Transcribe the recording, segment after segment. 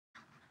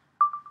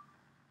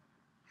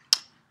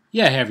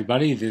Yeah, hey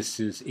everybody,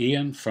 this is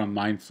Ian from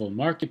Mindful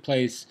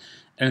Marketplace,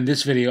 and in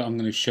this video I'm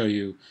going to show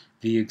you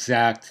the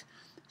exact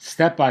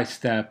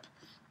step-by-step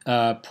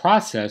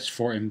process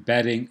for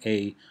embedding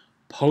a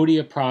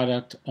Podia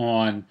product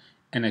on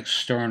an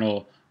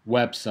external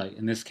website.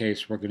 In this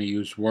case, we're going to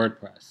use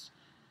WordPress.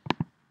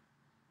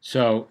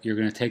 So you're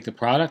going to take the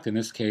product. In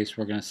this case,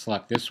 we're going to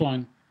select this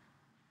one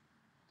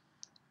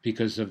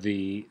because of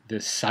the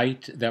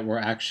site that we're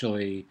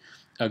actually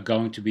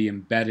going to be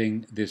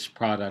embedding this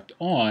product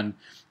on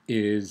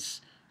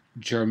is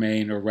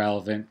germane or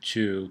relevant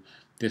to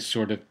this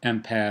sort of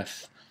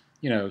empath,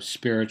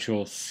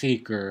 spiritual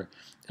seeker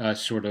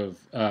sort of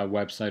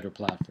website or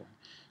platform.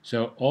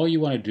 So all you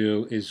want to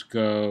do is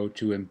go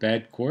to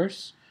embed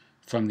course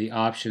from the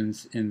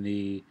options in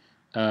the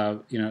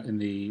in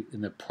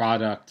the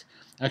product.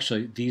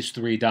 Actually, these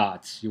three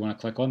dots. You want to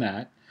click on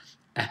that,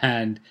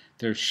 and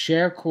there's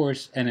share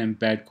course and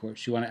embed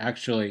course. You want to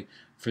actually,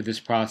 for this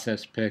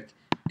process, pick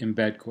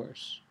embed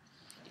course.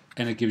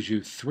 And it gives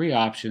you three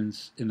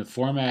options in the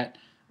format: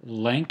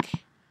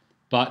 link,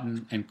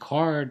 button, and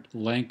card.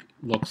 Link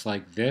looks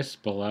like this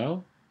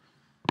below.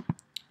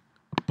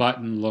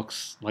 Button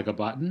looks like a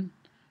button.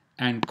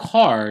 And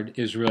card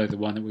is really the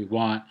one that we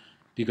want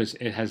because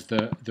it has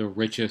the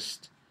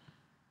richest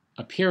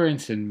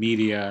appearance and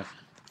media.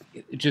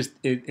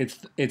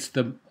 It's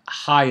the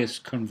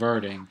highest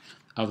converting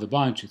of the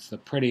bunch. It's the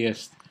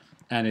prettiest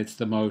and it's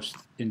the most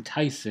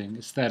enticing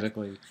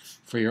aesthetically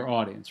for your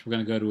audience. We're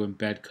going to go to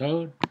embed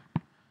code.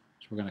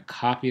 So we're going to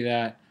copy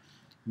that.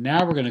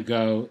 Now we're going to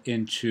go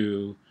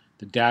into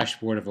the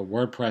dashboard of a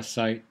WordPress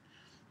site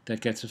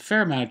that gets a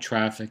fair amount of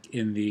traffic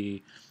in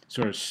the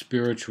sort of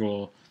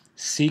spiritual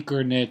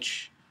seeker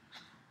niche.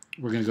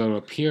 We're going to go to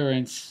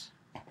appearance,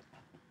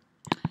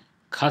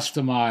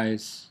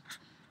 customize.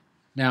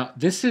 Now,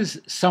 this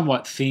is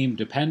somewhat theme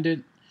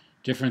dependent.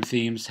 Different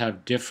themes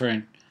have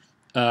different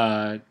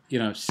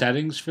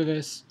settings for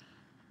this,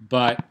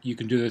 but you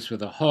can do this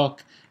with a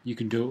hook. You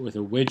can do it with a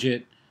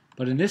widget.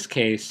 But in this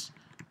case,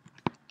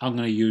 I'm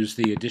going to use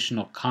the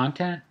additional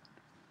content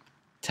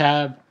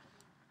tab,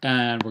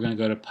 and we're going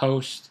to go to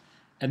post.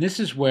 And this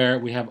is where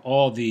we have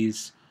all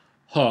these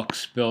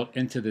hooks built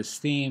into this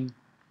theme.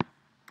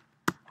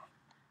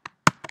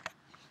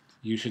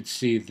 You should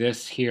see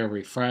this here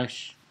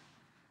refresh.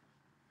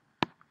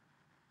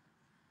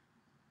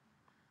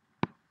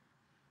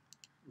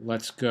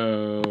 Let's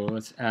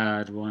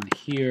add one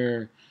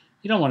here.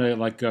 You don't want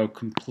to go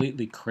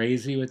completely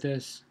crazy with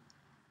this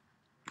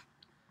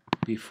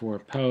before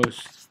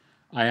post.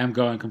 I am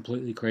going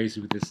completely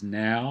crazy with this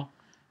now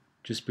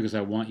just because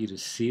I want you to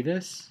see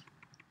this.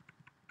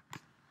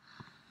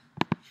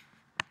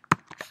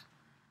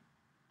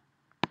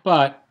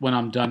 But when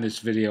I'm done this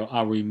video,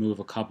 I'll remove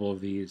a couple of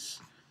these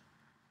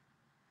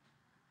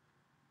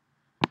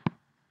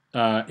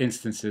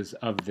instances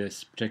of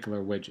this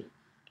particular widget.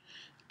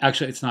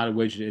 Actually, it's not a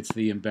widget, it's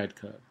the embed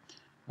code.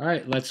 All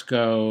right, let's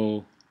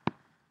go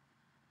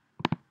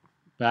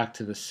back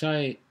to the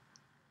site.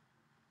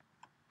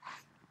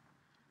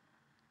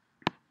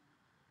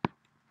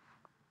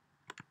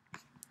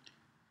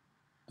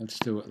 Let's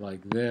do it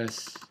like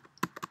this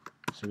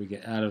so we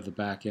get out of the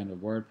back end of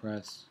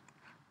WordPress.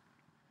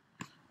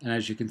 And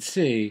as you can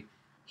see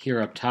here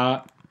up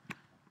top,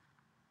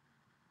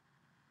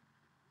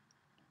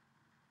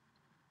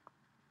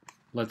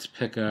 let's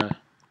pick a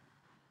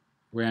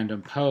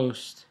random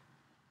post.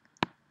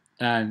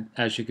 And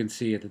as you can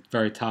see at the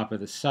very top of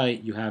the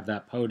site, you have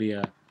that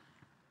Podia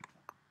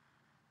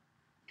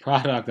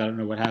product. I don't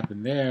know what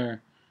happened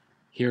there.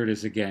 Here it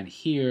is again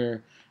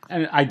here.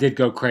 And I did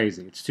go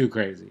crazy. It's too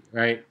crazy,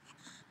 right?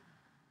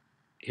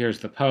 Here's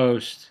the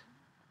post.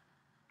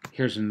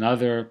 Here's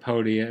another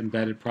Podia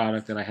embedded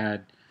product that I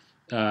had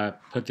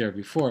put there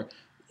before.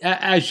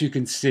 As you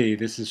can see,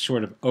 this is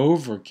sort of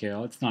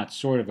overkill. It's not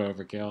sort of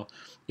overkill.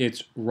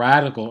 It's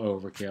radical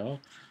overkill.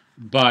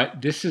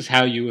 But this is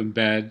how you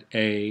embed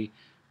a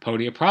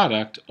Podia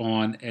product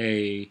on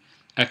a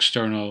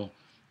external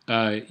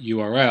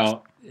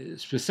URL,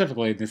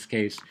 specifically in this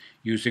case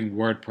using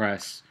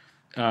WordPress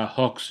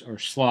hooks or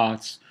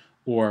slots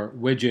or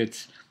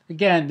widgets.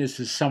 Again, this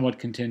is somewhat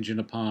contingent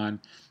upon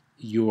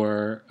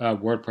your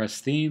WordPress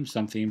theme.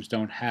 Some themes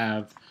don't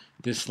have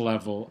this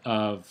level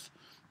of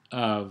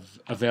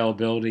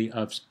availability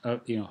of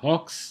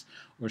hooks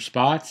or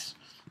spots,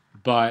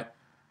 but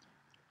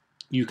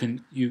you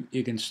can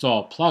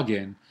install a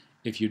plugin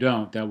if you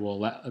don't that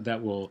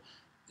will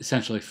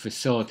essentially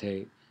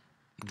facilitate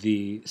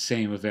the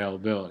same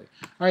availability.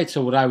 All right,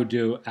 so what I would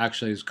do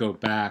actually is go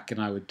back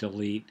and I would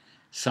delete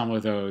some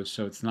of those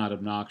so it's not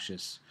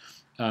obnoxious.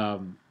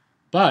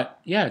 But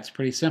yeah, it's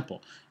pretty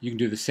simple. You can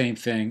do the same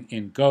thing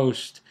in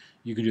Ghost.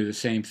 You can do the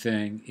same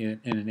thing in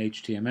an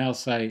HTML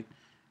site.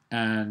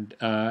 And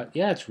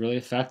yeah, it's really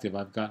effective.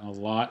 I've gotten a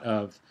lot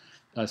of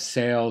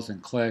sales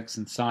and clicks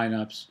and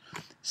signups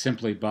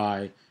simply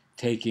by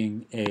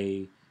taking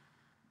a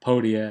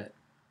Podia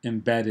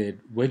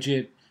embedded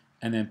widget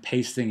and then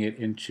pasting it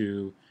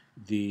into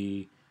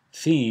the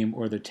theme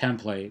or the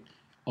template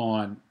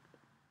on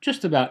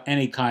just about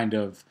any kind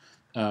of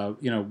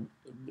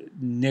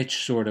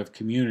niche sort of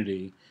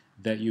community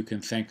that you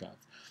can think of.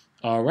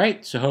 All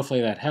right, so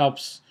hopefully that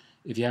helps.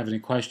 If you have any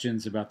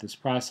questions about this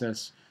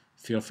process,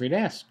 feel free to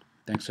ask.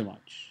 Thanks so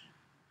much.